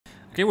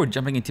Okay, we're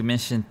jumping into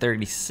mission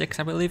 36,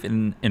 I believe,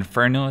 in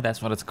Inferno.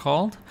 That's what it's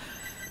called.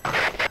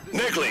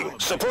 Niggling,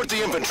 support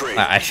the infantry.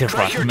 I should have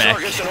brought the mech.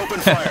 And open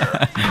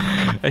fire.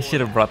 I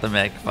should have brought the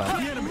mech, but...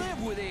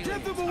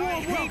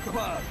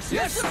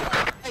 Yes, sir.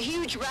 A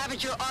huge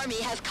ravager army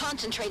has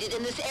concentrated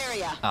in this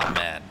area. Oh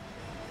man.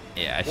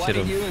 Yeah, I Why should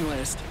did you have.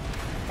 enlist?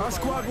 Our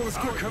squad will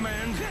escort.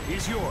 Command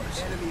is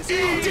yours.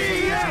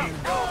 EDF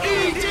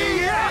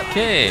EDF.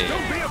 Okay.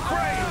 Don't be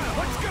afraid.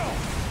 Let's go.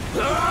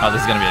 Oh,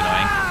 this is gonna be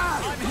annoying.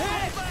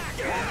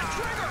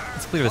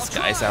 Let's clear the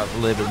skies out a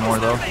little bit more,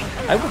 though.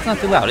 I hope it's not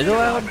too loud. Is it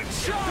loud?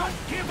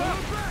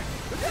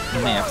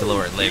 I may have to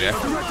lower it later.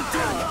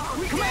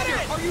 Commander,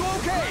 are you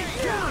okay?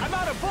 I'm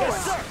out of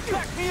bullets.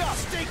 Back me up.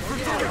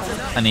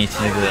 I need to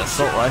do the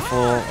assault rifle.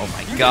 Oh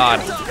my god.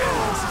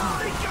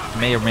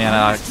 May or may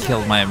not have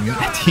killed my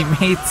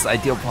teammates. I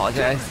do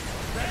apologize.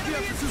 I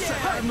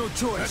have no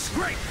choice. That's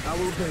great. I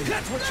will obey.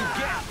 That's what you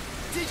get.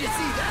 Did you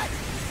see that?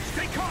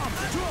 Stay calm.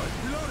 Good.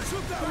 Reload.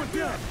 Shoot that one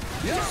down.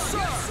 Yes,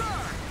 sir.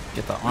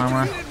 Get the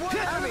armor.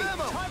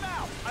 Time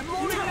out. I'm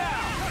loading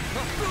now.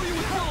 I'll fill you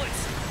with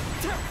bullets.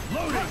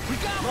 Loading. We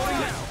got one.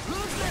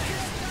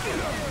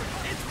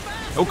 It's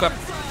fast. Okay.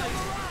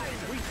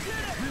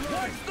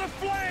 Watch the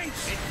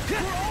flanks.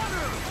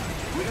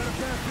 We got a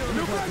bad feeling.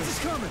 New guns is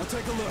coming. I'll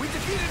take a look. We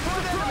defeated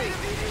one enemy.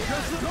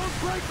 Don't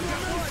break the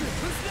motion.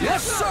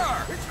 Yes, sir.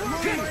 Out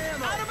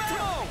Out of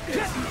ammo.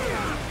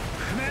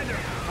 Commander,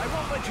 I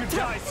won't let you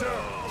die, sir.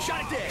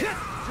 Shot dead.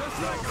 Just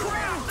like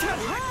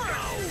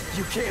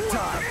You can't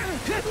die.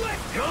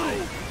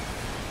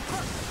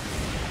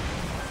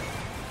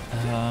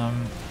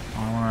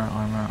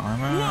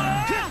 Armor.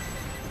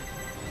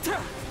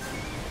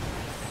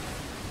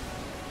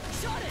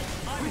 Shot it.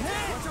 I'm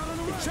hit. Watch out on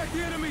the road. Check the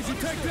enemies you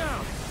take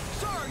down.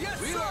 Sir,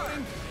 yes,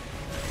 reloading.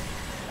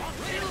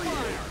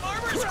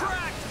 Armor's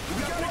cracked.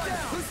 We got it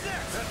down. Who's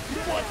next?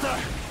 What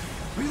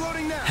the?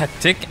 Reloading now.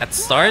 Hectic at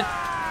start.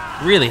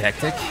 Really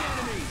hectic.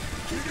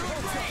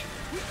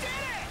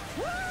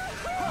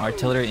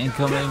 Artillery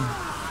incoming.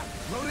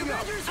 Loading up.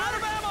 Out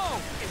of ammo.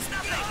 It's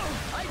nothing.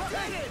 I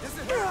did it.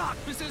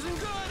 This isn't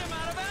good. I'm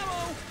out of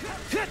ammo.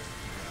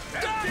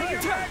 Empty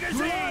your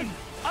magazine.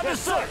 Yes,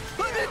 sir.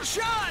 I've been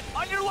shot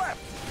on your left.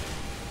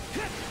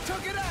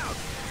 Took it out.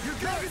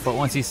 But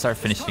once you start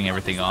finishing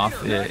everything off,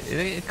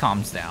 it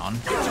calms down.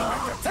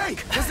 Hey,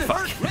 this is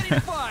Fuck. Ready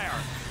to fire.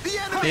 the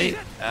enemy. Okay,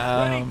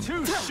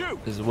 To shoot.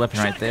 there's a weapon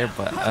right there,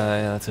 but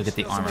let's go get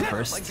the armor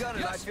first. Gun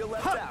and I feel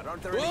left out.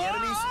 Aren't there any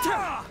enemies?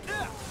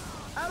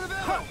 Out of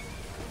ammo.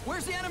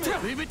 Where's the enemy?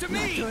 Leave it to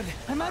me.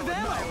 I'm out of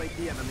ammo. Annihilate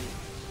the enemy.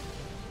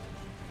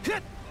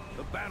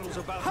 The battle's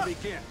about to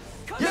begin.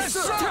 Yes,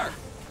 sir.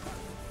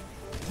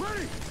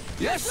 Ready.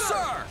 Yes,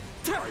 sir.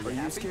 Are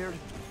you scared?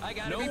 I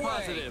gotta be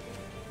positive.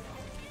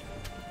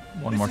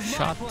 One more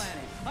shot.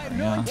 I have Yeah.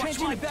 no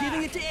intention of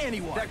giving it to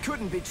anyone. That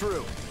couldn't be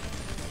true.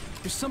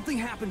 If something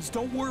happens,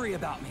 don't worry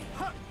about me.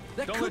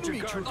 That Don't let couldn't your be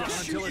guard true. down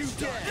until it's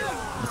done.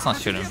 Let's not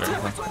shoot him very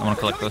well. I want to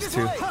collect those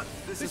two.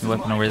 The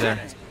weapon over there.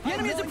 The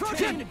enemy is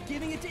approaching. Of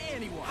giving it to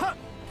anyone.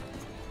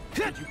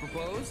 Did you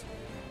propose?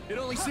 It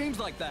only seems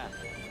like that.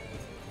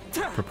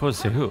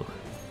 Propose to who?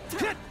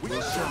 We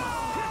will show them.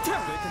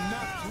 They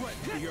cannot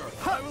threaten the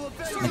earth. I will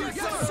avenge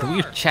you. The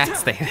weird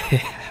chats they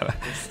have.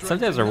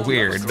 Sometimes are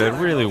weird, but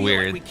really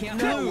weird.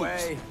 No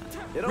way.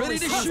 Ready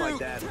to shoot.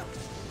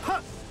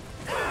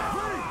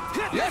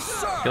 Yes,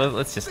 sir. Okay,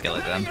 let's just kill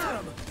it then.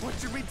 What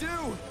should we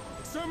do?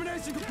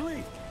 Extermination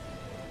complete.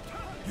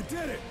 You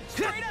did it.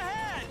 Straight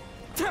ahead.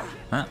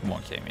 Huh? More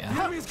came, yeah.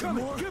 Enemy's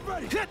coming. Get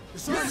ready. Yes,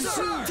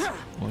 sir.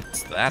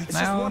 What's that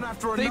now?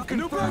 after another.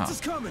 New guns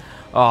is coming.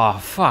 Oh,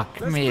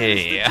 fuck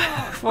me.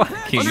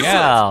 Fucking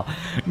hell.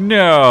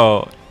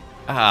 No.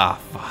 Ah,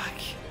 fuck.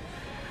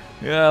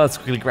 Yeah, let's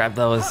quickly grab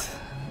those.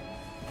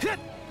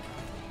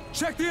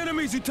 Check the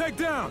enemies you take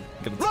down.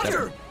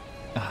 Roger.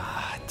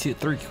 Ah,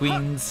 3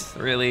 queens,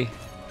 really?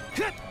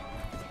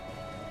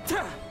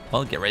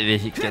 Well, get ready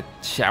to get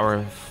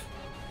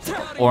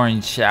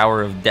orange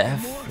shower of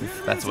death,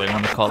 if that's what you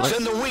want to call it.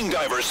 Send the wing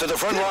divers to the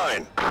front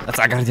line. That's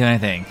not gonna do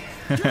anything.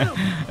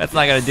 That's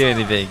not gonna do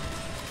anything.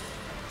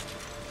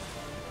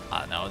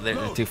 Oh no, they're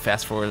too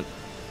fast forward.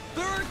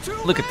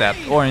 Look at that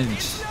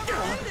orange.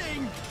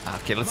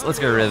 Okay, let's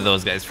get rid of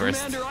those guys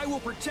first. Commander, I will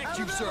protect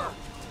you, sir.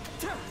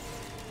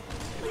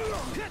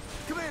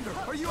 Commander,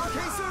 are you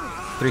okay, sir?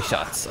 3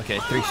 shots. Okay,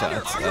 3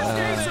 shots.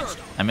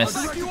 I missed.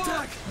 That's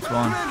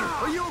one.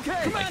 Are you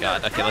okay? Oh my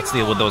god. Okay, let's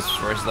deal with those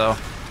first, though.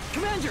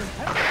 Commander.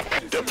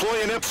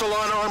 Deploy an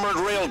Epsilon armored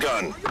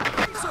railgun.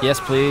 Yes,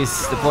 please.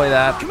 Deploy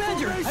that.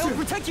 Commander, I will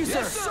protect you,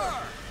 sir.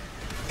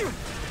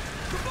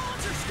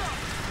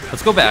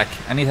 Let's go back.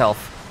 I need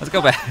health. Let's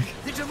go back.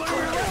 Did you learn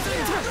your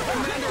lesson?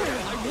 Commander,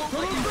 I won't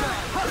let you back.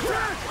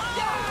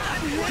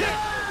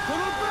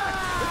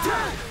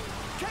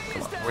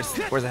 Come on,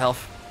 where's the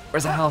health?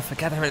 Where's the health? I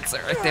got it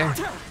right there.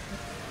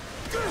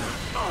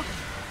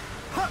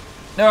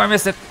 No, I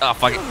missed it. Oh,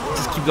 fuck it.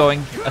 Just keep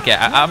going. Okay,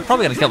 I'm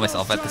probably gonna kill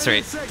myself at this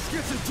rate.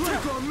 Get some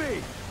drink on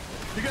me.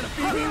 You're gonna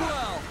feed me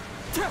well.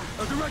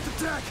 A direct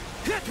attack.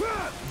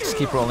 Just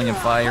keep rolling and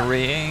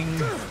firing.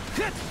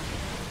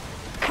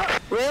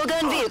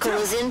 Railgun vehicle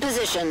is in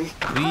position.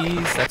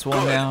 Please, that's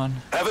one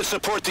down. Have it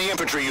support the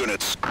infantry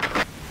units.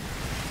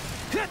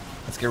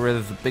 Let's get rid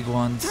of the big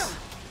ones.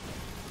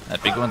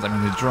 Big ones, I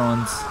mean the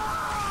drones.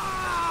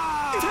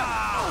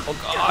 Oh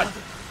god.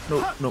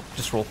 No, no,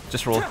 just roll,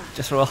 just roll,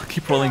 just roll.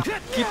 Keep rolling,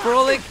 keep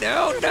rolling.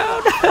 No,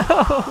 no,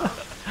 no.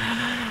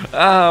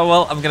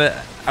 Well, I'm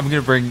gonna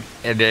bring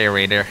in the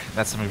aerator.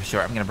 That's something for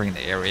sure. I'm gonna bring in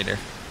the aerator.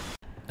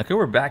 Okay,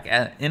 we're back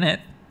in it.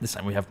 This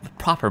time we have the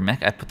proper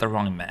mech. I put the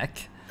wrong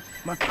mech.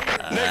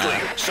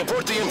 Negley,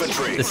 support the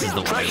infantry. This is the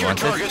one Track we your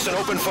wanted. targets and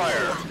open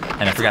fire.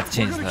 And I forgot to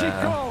change the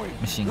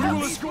machine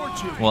guns.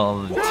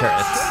 Well, the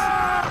turrets.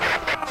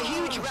 A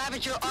huge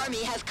Ravager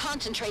army has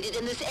concentrated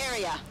in this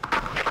area.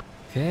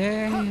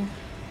 Okay. I'm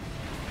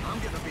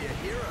gonna be a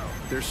hero.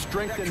 There's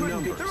strength in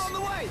numbers. They're on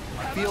the way.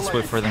 Let's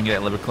wait for them to get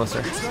a little bit closer.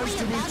 It's nice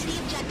to meet you.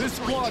 This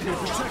squad here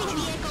protects you.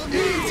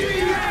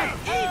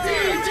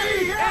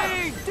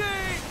 EDF!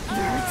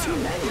 There are too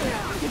many.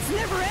 It's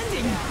never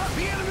ending.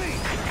 The enemy.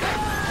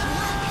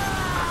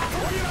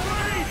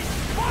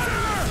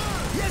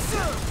 Yes,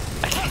 sir!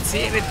 I can't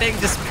see anything.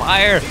 Just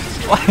fire,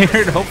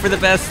 fire, and hope for the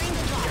best.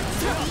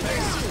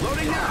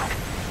 Loading now.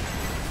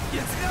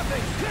 It's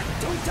nothing!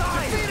 Don't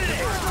die! Defeated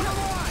it! On the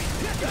line!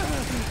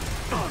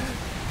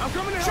 I'm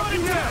coming to help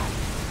you now.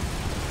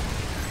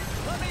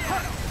 Let me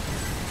out!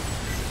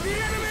 The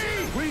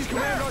enemy. Please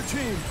command our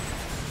team.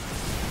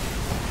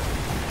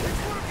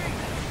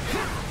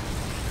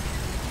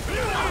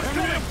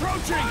 Enemy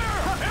approaching.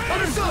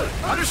 Understood.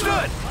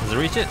 Understood. Does it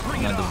reach it? No,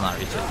 it does not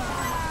reach it.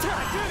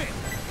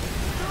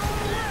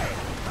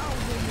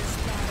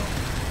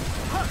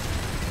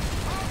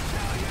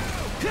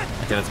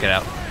 Okay, let's get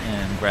out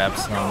and grab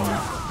some of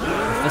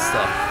this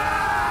stuff.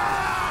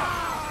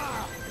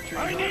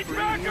 I need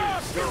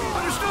backup.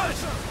 Understood.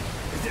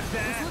 Is it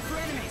bad? Look for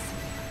enemies.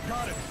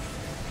 Got it.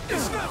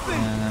 It's nothing.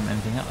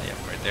 Anything else? Yeah,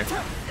 right there.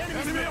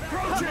 Enemy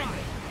approaching.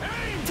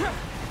 Aim.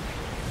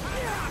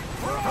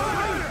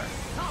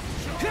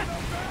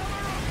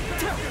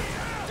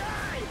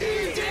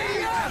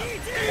 EDF!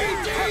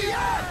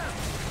 EDF!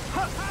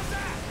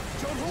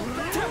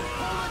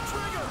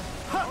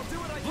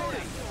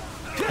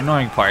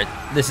 Annoying part.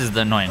 This is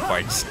the annoying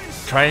part. Just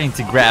trying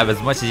to grab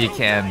as much as you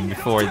can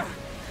before.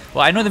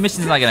 Well, I know the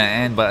mission's not gonna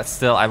end, but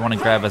still, I want to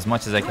grab as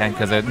much as I can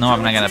because I know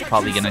I'm not gonna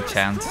probably get a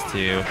chance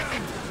to.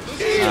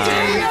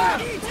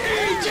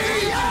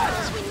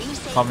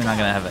 Probably not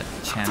gonna have a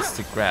chance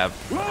to grab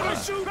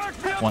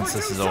once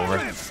this is over.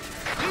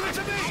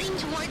 Heading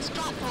towards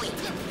drop point.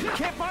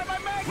 Can't find my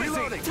magazine.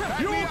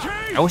 You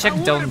okay? I wish I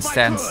could don't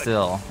stand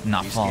still, and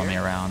not follow me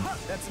around.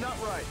 That's not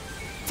right.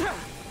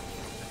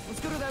 Let's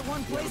go to that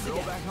one place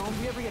again. Back home.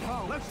 If we ever get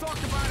home. Let's talk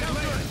about it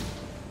later.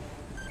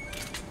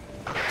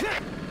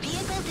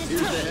 Vehicle Here's the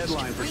disengaged.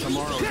 headline for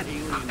tomorrow's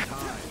Alien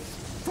Times.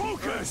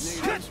 Focus!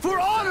 For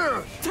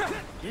honor!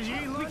 We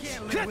can't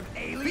live with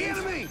aliens. The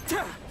enemy!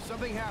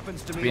 Something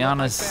happens to me. To be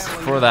honest,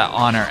 throw that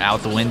honor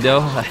out the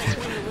window.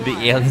 The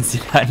aliens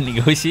did not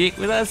negotiate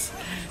with us,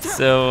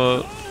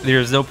 so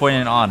there's no point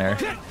in honor.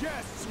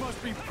 Guests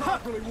must be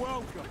properly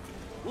welcomed.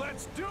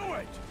 Let's do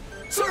it!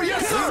 Sir,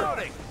 yes,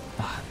 sir!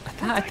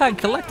 I thought I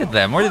collected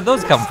them. Where did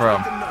those come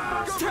from?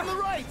 Go from the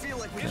right!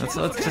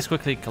 Let's just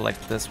quickly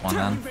collect this one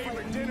then.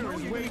 Favorite dinner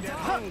is way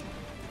down.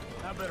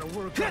 I better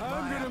work on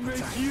I'm gonna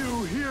make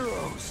you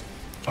heroes.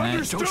 Can I?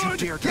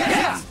 Understood?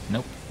 Yes!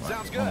 Nope.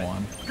 Wrong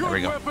one. There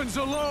we Good go. weapons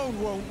alone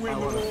won't win the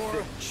war.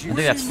 I think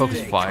that's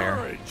focus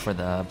fire for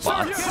the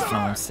bots, if I'm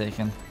not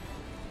mistaken.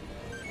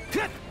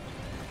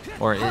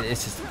 Or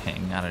it's just a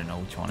ping. I don't know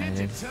which one it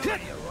is. Did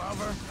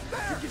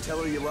you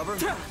tell her you love her?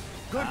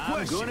 Good question.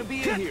 I'm gonna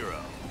be a hero.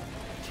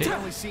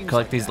 Okay,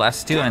 collect these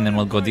last two, and then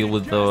we'll go deal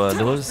with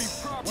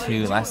those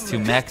last two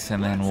mechs,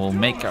 and then we'll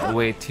make our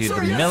way to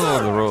the middle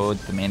of the road,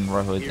 the main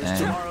road,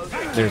 and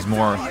there's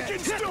more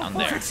down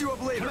there. Fix you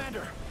up later.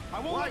 Commander, I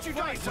won't let you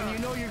die when you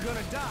know you're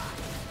gonna die.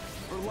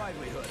 For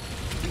livelihood.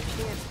 We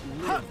can't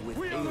live with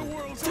we are the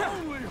world's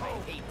only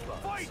hope.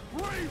 Fight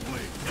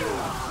bravely.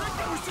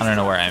 I don't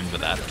know where I am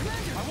with that.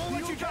 I won't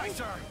let you die,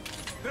 sir.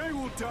 They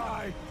will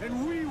die,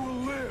 and we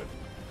will live.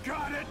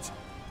 Got it?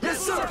 Yes,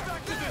 sir.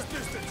 Back to this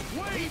distance.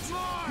 Wait.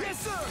 Yes,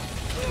 sir.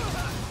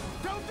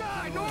 Don't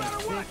die, no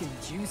matter what. Thick and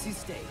juicy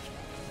steak.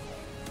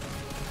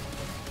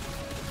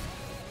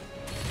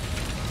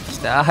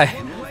 Just die.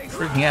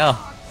 Freaking hell.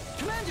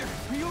 Commander,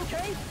 are you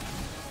okay?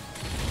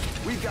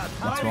 We've got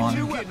That's mighty one.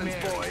 new weapons,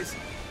 boys.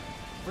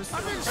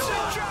 I've been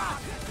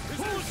shot.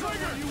 Pull the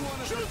trigger.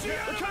 Shoot the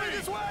enemy. They're coming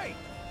this way.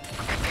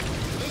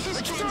 This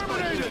is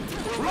transported.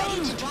 We're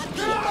ready to drop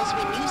vehicles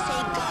when you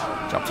say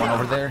go. Drop one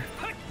over there.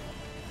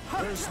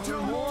 There's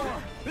still more.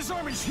 This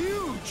army's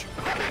huge.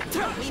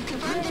 We've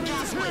confirmed the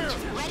drop point.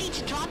 Ready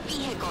to drop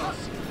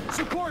vehicles.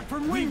 Support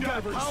from wing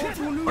divers.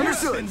 Powerful new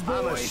weapons,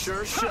 boys. I'm a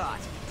sure shot.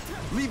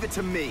 Leave it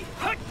to me.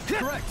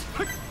 Correct.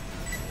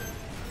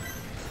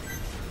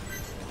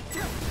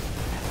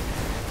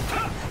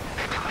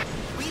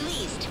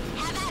 Released.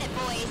 Have at it,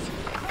 boys.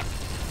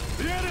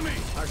 The enemy!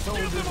 Our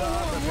soldiers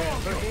are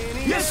prepared for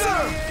any Yes, sir!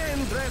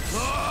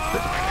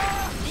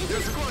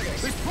 This is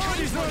quarters. This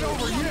party's not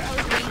over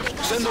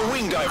yet! Send the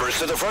wing divers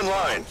to the front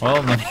line.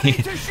 Well, no,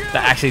 that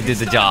actually did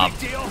the job.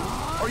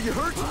 Are you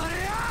hurt?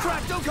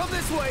 Crap, don't come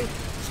this way!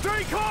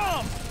 Stay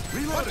calm!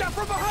 Watch out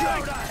from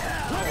behind!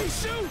 Let me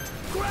shoot!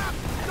 Crap!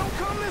 Don't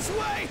come this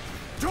way!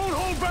 Don't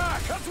hold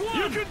back! That's one!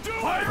 You can do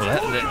it!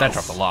 Well, that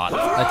dropped a lot.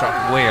 That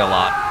dropped way a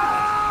lot.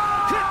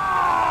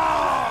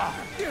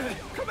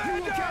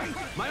 Commander!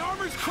 My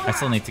armor's cracked! I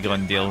still need to go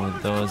and deal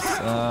with those.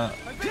 I'll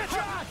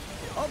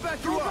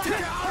back you up!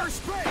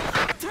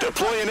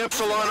 Deploy an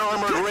Epsilon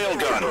armored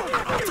railgun.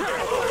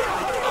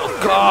 Oh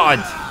God!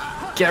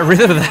 Get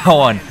rid of that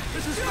one.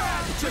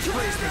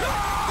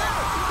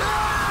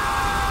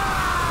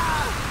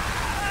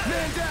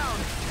 Man down!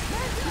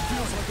 It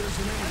feels like there's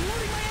an enemy. I'm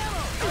loading my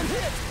ammo! I'm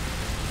hit!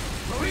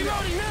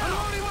 Reloading now! I'm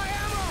loading my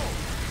ammo!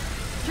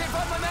 Can't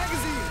find my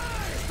magazine!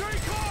 Stay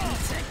calm!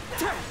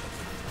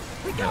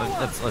 We Yeah, got one!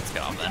 let's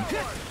get off then.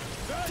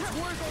 That's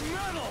worth a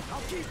medal!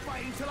 I'll keep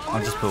fighting till I'm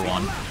I'll just put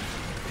one.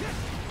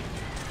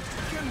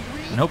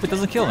 And hope it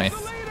doesn't kill me.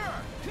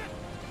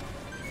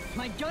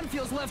 My gun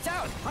feels left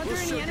out! Aren't there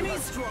any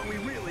enemies? strong we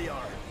really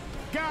are.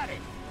 Got it!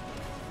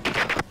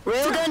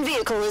 Railgun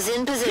vehicle is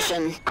in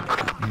position. In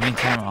the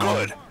meantime, I'll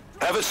Good.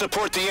 Have it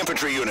support the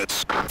infantry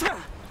units.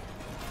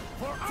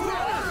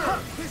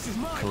 This is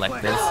mine!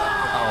 collect this.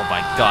 Oh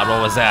my God,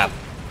 what was that?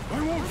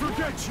 I won't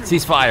forget you!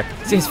 Ceasefire!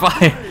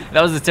 Ceasefire!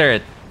 That was the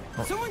turret.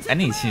 I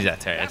need to use that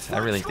turret. I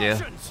really do.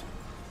 Instructions.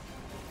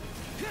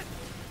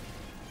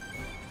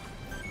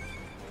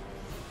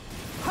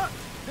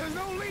 There's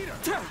no leader!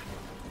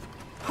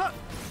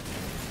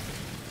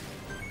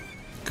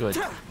 Good.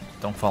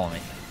 Don't follow me.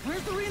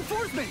 Where's the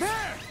reinforcement?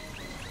 There!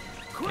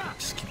 Okay,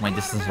 just keep my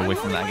distance away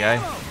from that guy.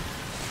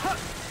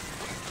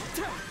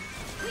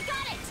 We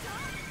got it!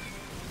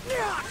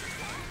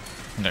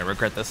 I'm gonna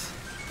regret this.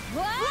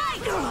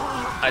 Right!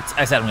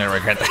 I said I'm gonna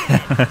regret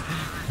that.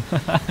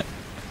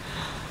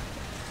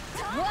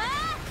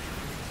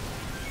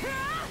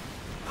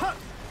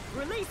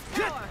 Release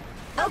power!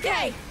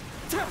 Okay!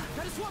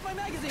 Gotta swap my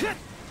magazine!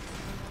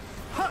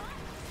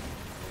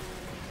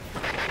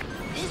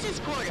 This is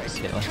quarters.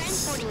 Okay, let's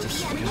Transporting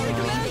just BM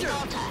go. Big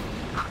Alta.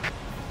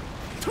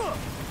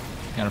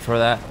 Gonna throw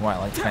that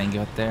while I try and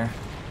get there.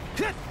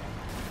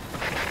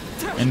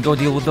 And go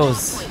deal with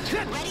those.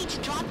 Ready to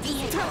drop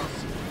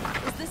vehicles.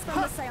 Is this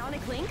from the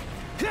psionic link?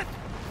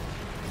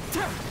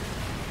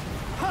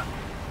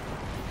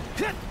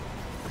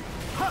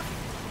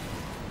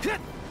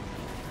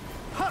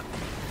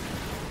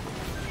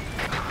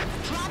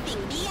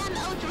 Dropping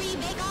BM-03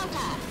 Big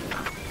Alta.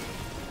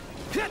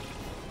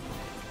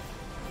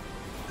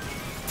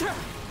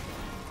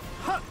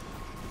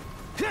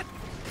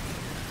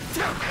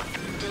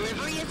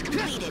 Delivery is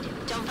completed.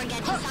 Don't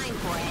forget to sign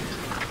for it.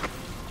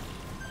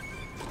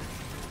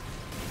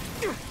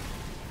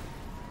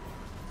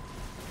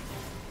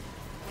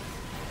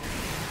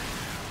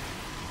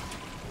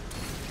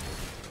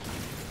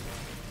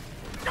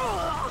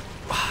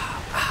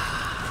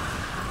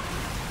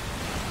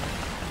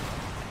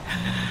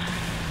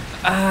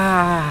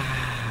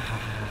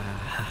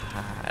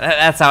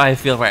 That's how I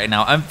feel right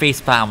now. I'm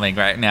face palming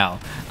right now.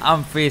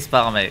 I'm face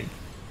palming.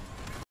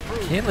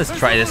 Okay, let's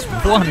try this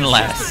one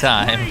last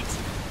time.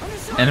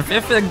 And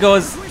if it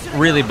goes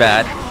really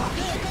bad,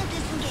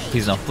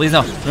 please no, please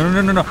no,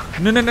 no.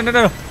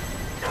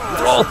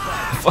 Roll!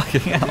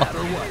 Fucking hell!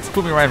 Just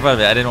put me right in front of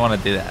it. I didn't want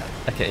to do that.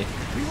 Okay,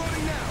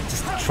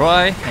 just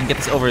try and get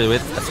this over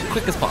with as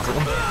quick as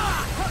possible.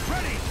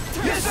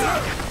 Yes,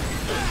 sir!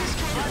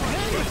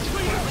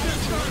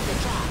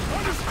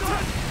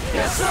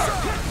 Yes, sir!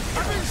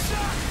 I've been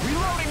shot!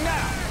 Reloading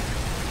now!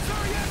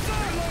 Sir, yes, sir!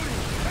 Reloading!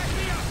 Back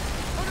me up!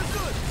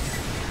 Understood!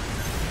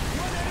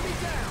 One enemy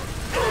down!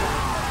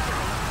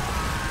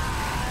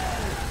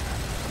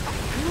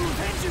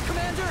 Thank you,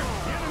 Commander!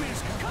 The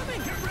enemy's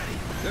coming! Get ready!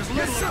 There's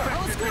Yes, little sir! effect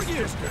I'll at escort this you!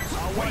 distance.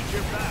 I'll watch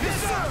your back! Yes,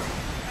 sir!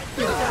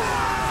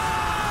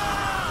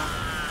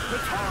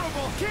 It's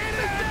horrible! Get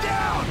it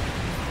down!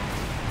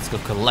 Let's go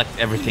collect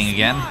everything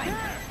again.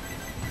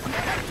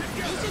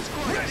 This is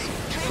quarters.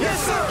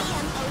 Yes, sir!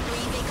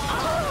 BM-03 Big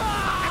Alta.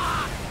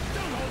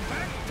 Don't hold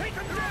back! Take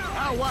him down!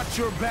 I'll watch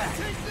your back!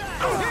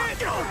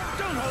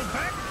 Don't hold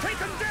back! Take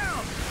him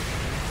down!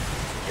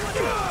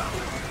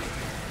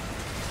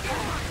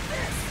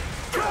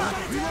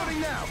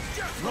 Reloading now!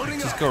 Loading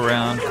Just up! go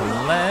around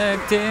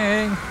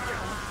collecting.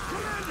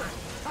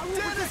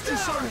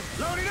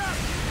 Loading up!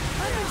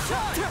 I've been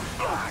shot!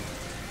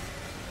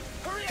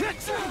 Hurry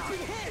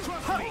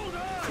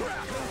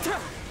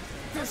up!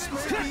 This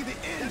may be the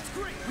end. That's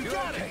great. We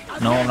got it.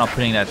 No, I'm not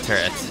putting that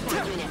turret.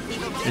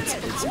 It's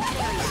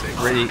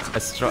really a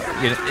strong.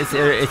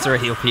 It's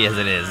already OP as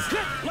it is.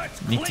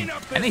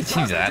 I need to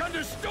change that.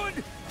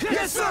 Understood?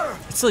 Yes, sir.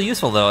 It's still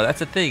useful though. That's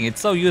the thing.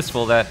 It's so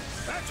useful that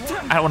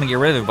I don't want to get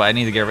rid of it, but I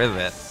need to get rid of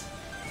it.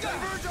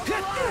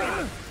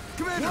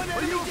 Commander,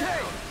 are you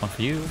okay? One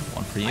for you.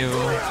 One for you.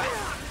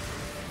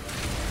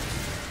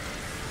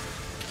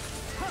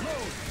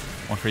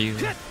 One for you.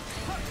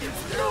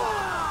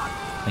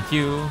 Thank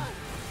you.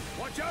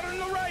 Watch out on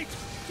the right.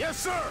 Yes,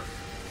 sir.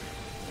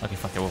 Okay,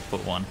 fuck it, we'll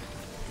put one.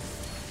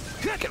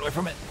 Get away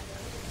from it.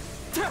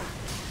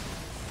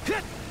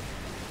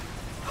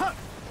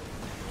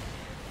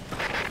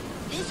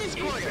 This is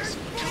quarters.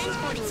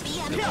 Transporting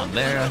BM Down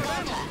there.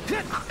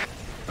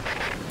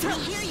 We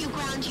hear you,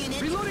 ground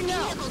unit. Reloading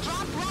now. Vehicle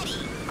drop ready.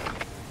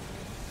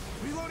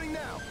 Reloading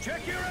now.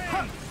 Check your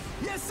aim.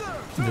 Yes, sir.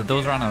 Did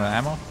those run out of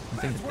ammo? I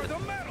think That's they where did. the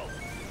metal.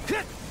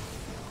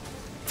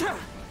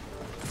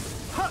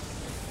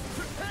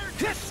 Prepare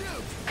to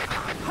shoot.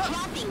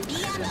 Dropping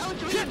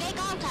BM-03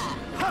 Vegalta.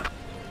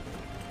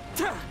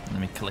 Let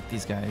me collect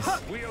these guys.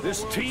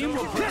 This team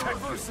will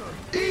protect us.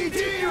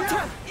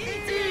 EDF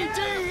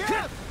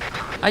EDF.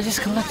 I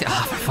just collected.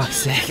 Oh, for fuck's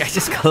sake! I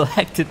just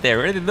collected there.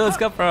 Where did those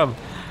come from?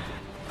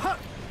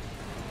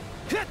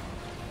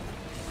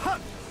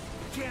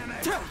 Damn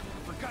it.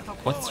 Forgot the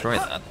What destroyed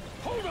bullets. that?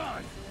 Hold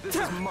on. This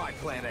is my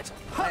planet.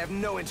 I have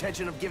no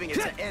intention of giving it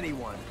to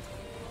anyone.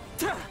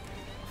 Fuck!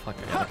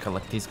 I gotta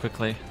collect these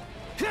quickly.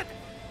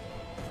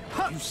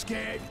 You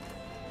scared?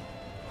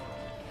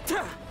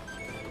 The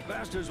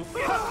bastards will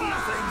get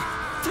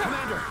nothing.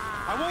 Commander,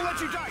 I won't let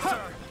you die,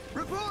 sir.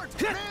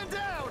 Report. Man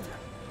down.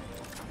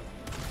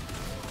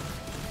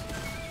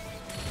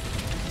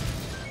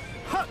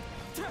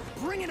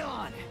 Bring it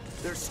on.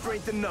 There's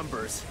strength in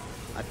numbers.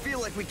 I feel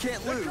like we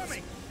can't They're lose.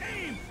 coming.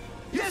 Aim.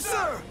 Yes,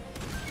 sir.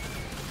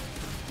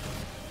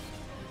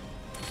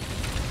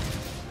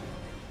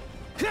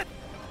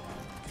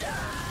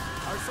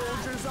 Our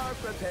soldiers are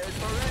prepared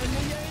for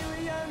any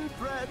alien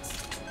threats.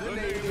 The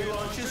Navy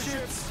launches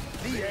ships.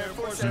 The Air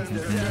Force sends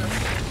their jets.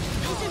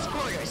 This is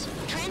quarters.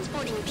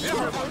 Transporting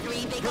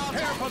BM-03 Prepare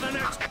Vegalta. for the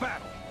next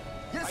battle.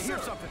 Yes, I hear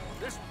sir. something.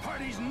 This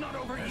party's not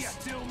over yet.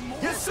 Still more.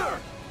 Yes, sir.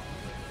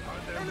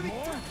 Are there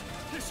more?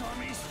 This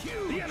army's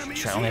huge. The enemy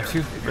Shall I is only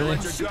here. have two? Really?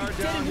 Let your guard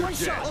down. One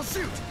shot. I'll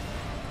shoot.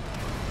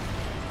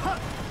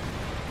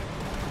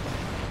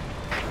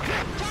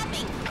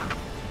 Dropping.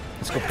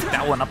 Let's go pick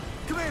that one up.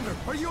 Commander,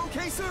 are you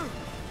okay, sir?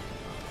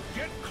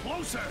 Get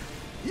closer.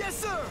 Yes,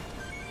 sir.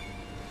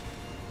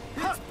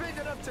 It's big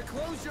enough to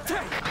close your eyes.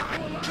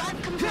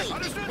 Drive complete.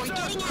 We're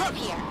getting out of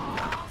here.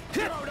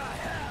 Go to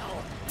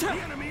hell. The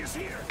enemy is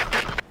here.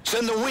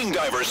 Send the wing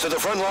divers to the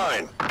front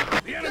line.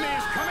 The enemy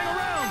is coming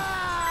around.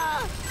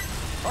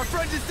 Our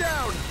friend is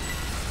down.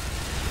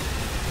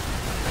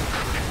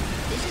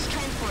 This is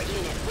transport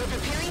unit. We're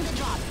preparing the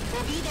drop.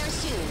 We'll be there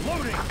soon.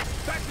 Loading.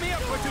 Back me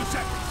up for 2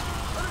 seconds.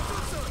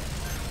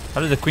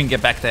 How did the queen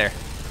get back there?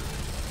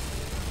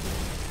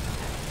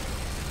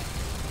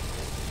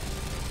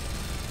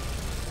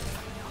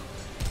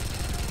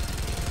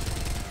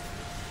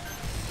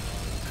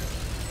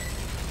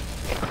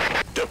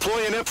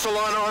 Deploy an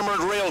Epsilon armored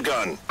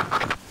railgun.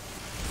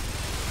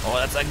 Oh,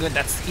 that's not good.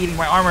 That's eating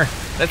my armor.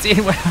 That's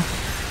eating my.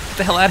 Get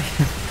the hell out of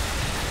here.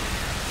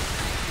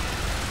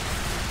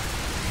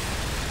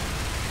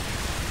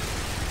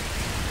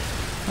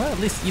 Well, at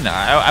least, you know,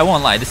 I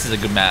won't lie. This is a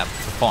good map to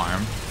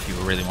farm if you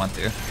really want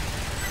to.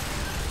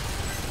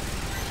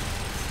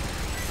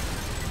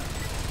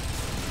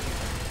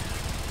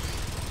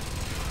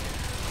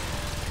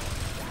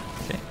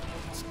 Okay,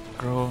 let's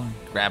go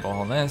grab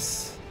all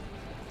this.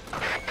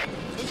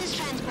 This is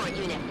transport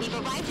unit. We've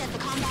arrived at the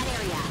combat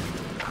area.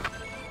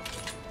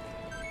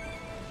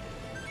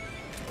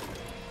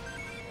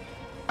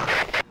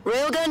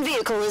 Railgun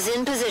vehicle is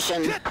in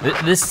position.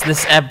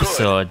 This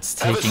episode's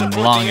Have it taking support the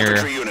longer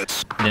infantry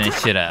units. than it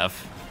should have.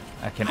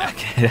 I can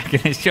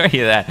assure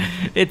you that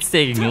it's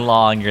taking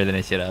longer than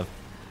it should have.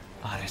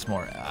 Oh, there's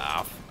more.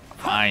 Oh,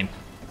 fine.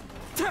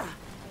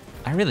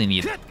 I really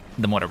need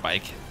the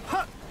motorbike.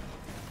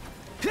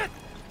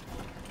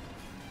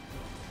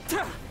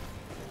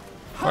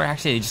 Or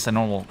actually, just a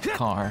normal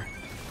car.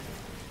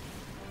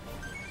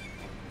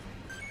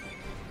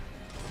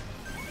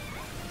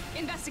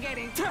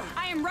 Investigating.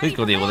 I am ready. Please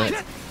go for deal with bed.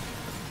 it.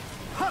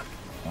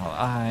 While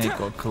I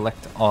go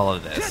collect all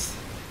of this.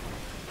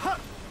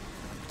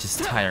 Just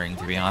tiring,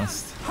 to be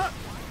honest.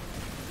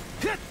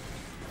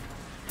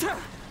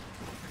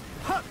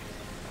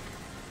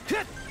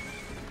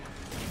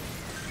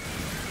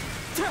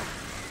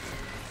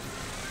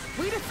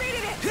 We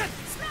defeated it.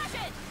 Smash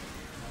it.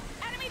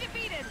 Enemy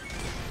defeated.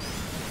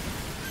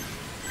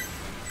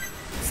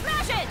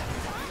 Smash it.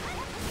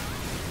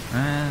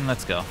 And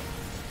let's go.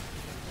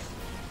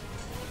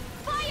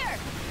 Fire.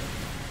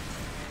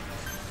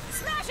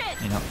 Smash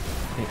it. You know,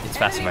 it's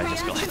faster if I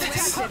just go like Enemy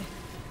this. reacted.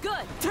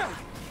 Good.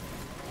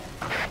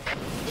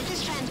 This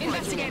is transport unit.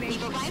 Investigating.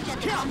 We've arrived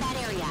at the combat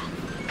area.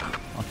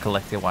 I'll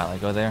collect it while I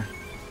go there.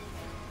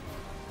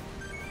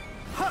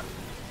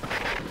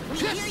 We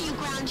hear you,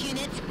 ground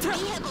units.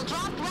 Vehicle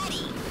drop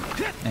ready.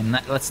 And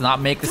let's not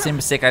make the same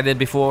mistake I did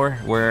before,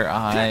 where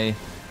I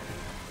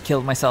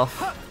killed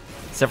myself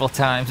several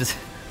times.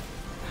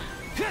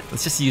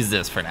 Let's just use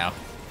this for now.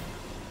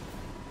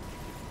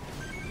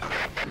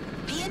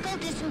 Vehicle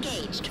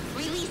disengaged.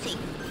 Releasing.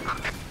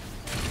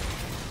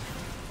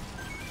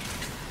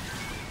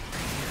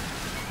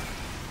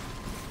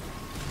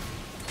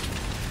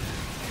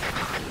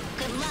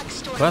 Good luck.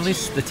 Well, at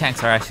least the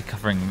tanks are actually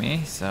covering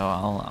me, so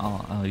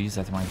I'll use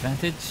that to my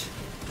advantage.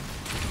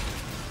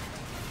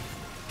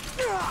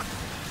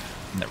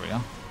 There we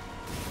go.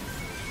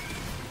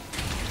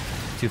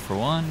 2 for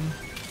 1.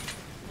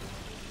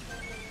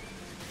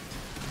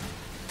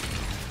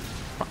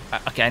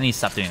 Okay, I need to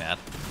stop doing that.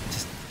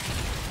 Just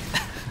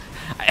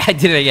I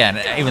did it again,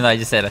 even though I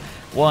just said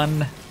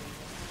 1,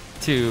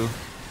 2,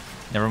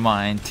 never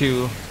mind,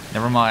 2,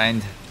 never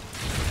mind.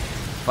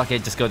 Fuck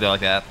it, just go there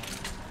like that.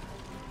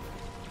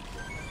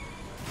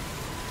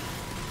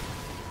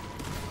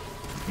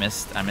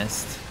 Missed, I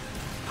missed.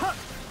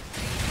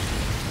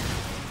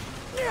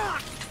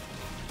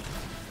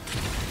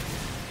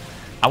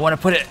 I want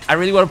to put it, I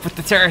really want to put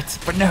the turret,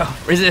 but no,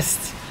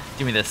 resist.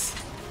 Give me this.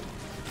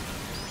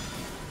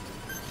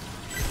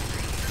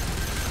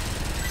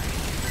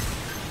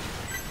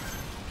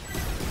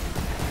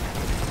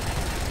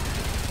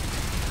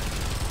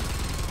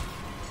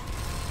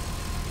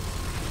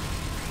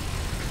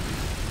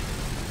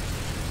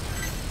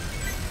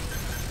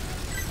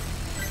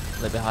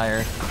 A little bit higher.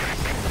 This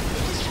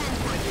is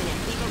transport unit.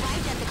 We've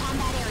arrived at the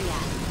combat area.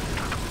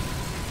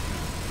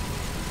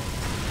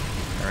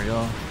 There we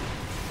go.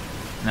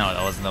 No,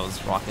 that wasn't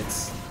those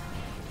rockets.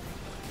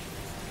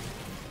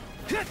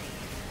 Just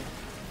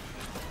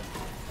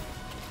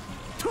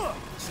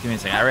give me a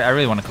second. I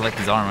really want to collect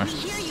these armor. We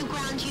hear you,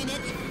 ground units.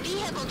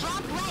 Vehicle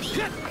drop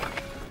ready.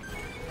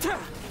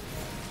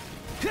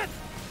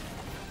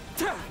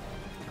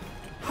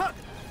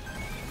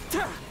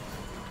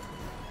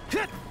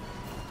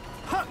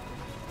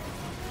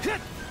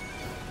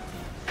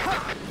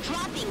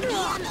 Dropping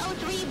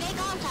DM-03 Big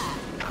Alta.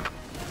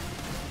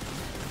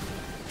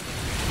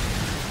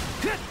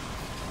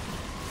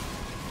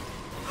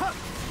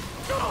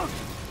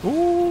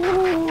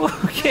 Ooh,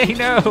 okay,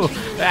 no.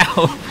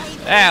 Ow.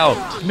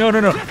 Ow. No, no,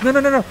 no. No, no,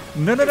 no, no.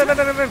 No, no, no, no,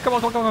 no, no, no. Come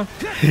on, come on, come on.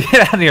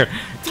 Get out of here.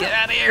 Get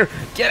out of here.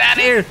 Get out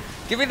of here.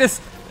 Give me this.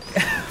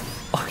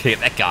 Okay,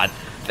 thank God.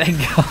 Thank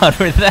God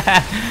for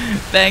that.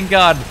 Thank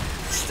God.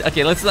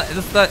 Okay, let's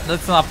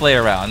not play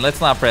around. Let's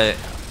not play.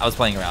 I was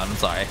playing around. I'm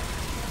sorry.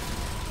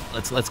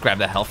 Let's grab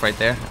that health right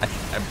there.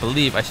 I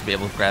believe I should be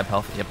able to grab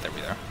health. Yep, there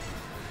we go.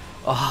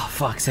 Oh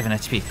fuck, 7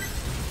 HP.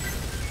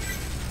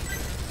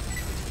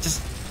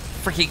 Just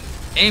freaking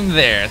aim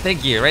there.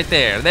 Thank you, right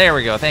there. There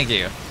we go. Thank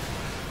you.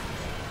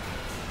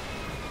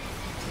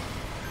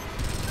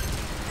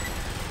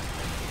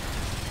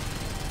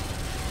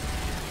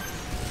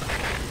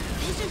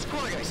 This is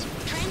quarters.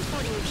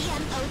 Transporting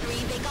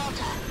DM-03 Big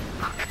Alta.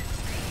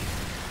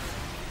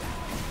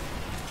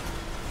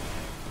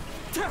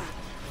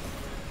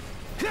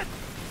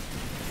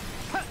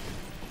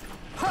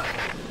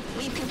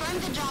 We've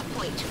confirmed the drop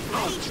point.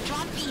 Ready to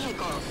drop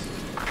vehicles.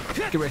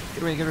 Get away,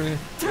 get away, get away.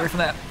 Get away from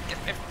that. Get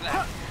away from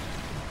that.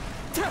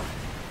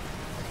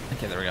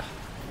 Okay, there we go.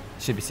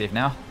 Should be safe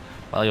now.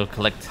 While you'll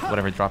collect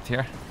whatever dropped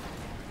here.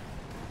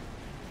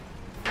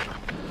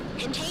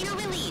 Container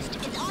released.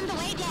 It's on the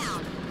way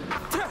down.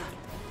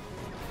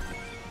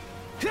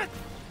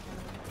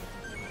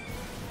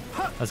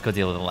 Let's go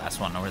deal with the last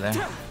one over there.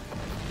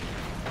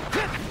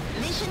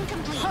 Mission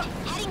complete.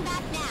 Heading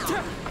back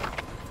now.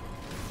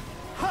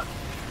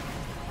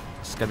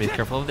 Just gotta be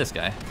careful of this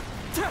guy.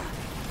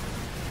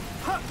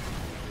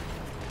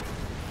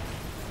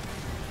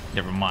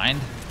 Never mind.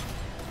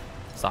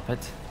 Stop it.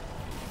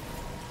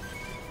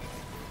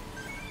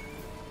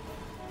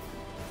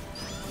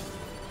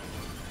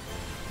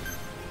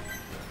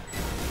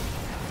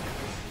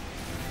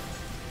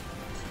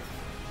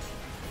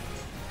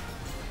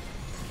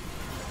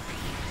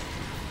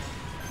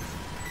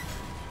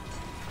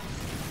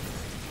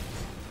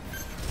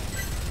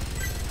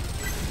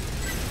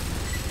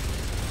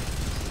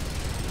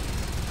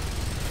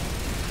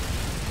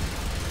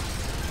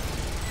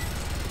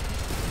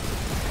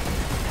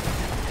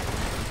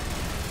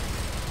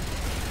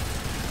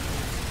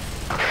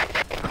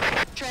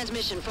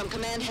 Transmission from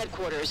command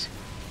headquarters.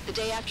 The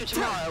day after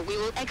tomorrow, we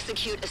will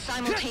execute a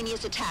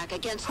simultaneous attack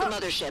against the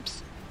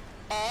motherships.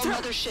 All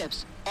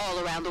motherships, all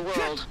around the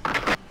world.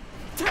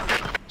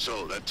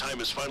 So, that time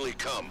has finally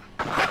come.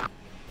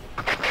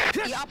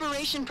 The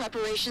operation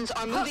preparations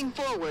are moving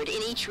forward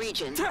in each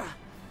region.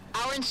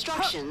 Our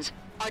instructions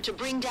are to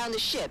bring down the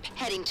ship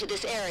heading to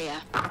this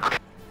area.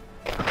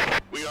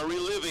 We are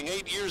reliving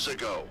 8 years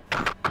ago.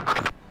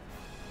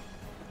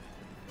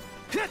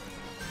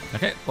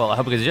 Okay, well, I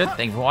hope you guys enjoyed.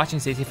 Thank you for watching.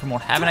 Stay safe for more.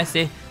 Have a nice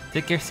day.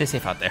 Take care. Stay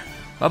safe out there.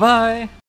 Bye-bye.